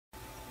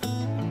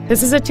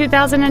This is a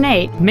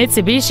 2008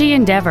 Mitsubishi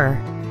Endeavor.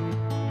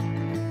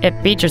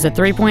 It features a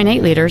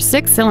 3.8-liter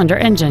six-cylinder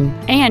engine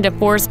and a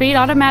 4-speed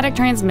automatic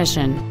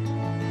transmission.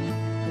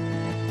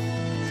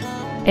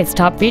 Its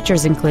top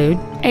features include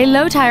a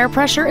low tire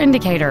pressure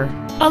indicator,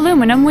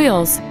 aluminum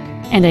wheels,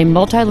 and a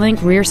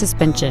multi-link rear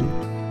suspension.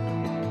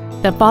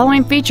 The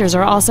following features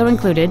are also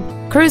included: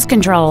 cruise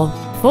control,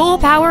 full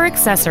power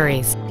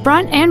accessories,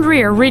 front and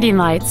rear reading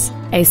lights,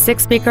 a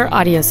 6-speaker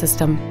audio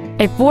system,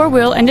 a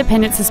 4-wheel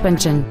independent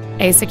suspension,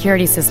 a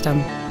security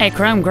system, a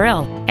chrome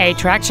grille, a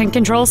traction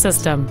control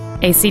system,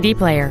 a CD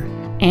player,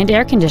 and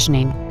air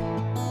conditioning.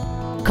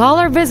 Call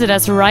or visit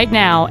us right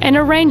now and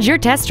arrange your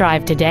test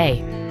drive today.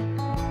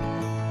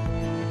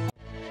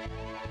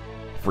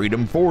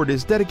 Freedom Ford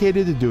is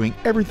dedicated to doing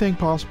everything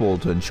possible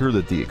to ensure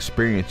that the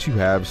experience you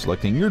have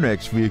selecting your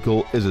next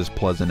vehicle is as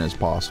pleasant as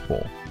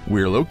possible.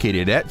 We're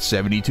located at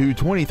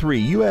 7223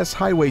 US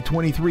Highway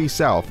 23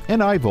 South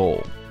in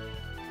Ivel.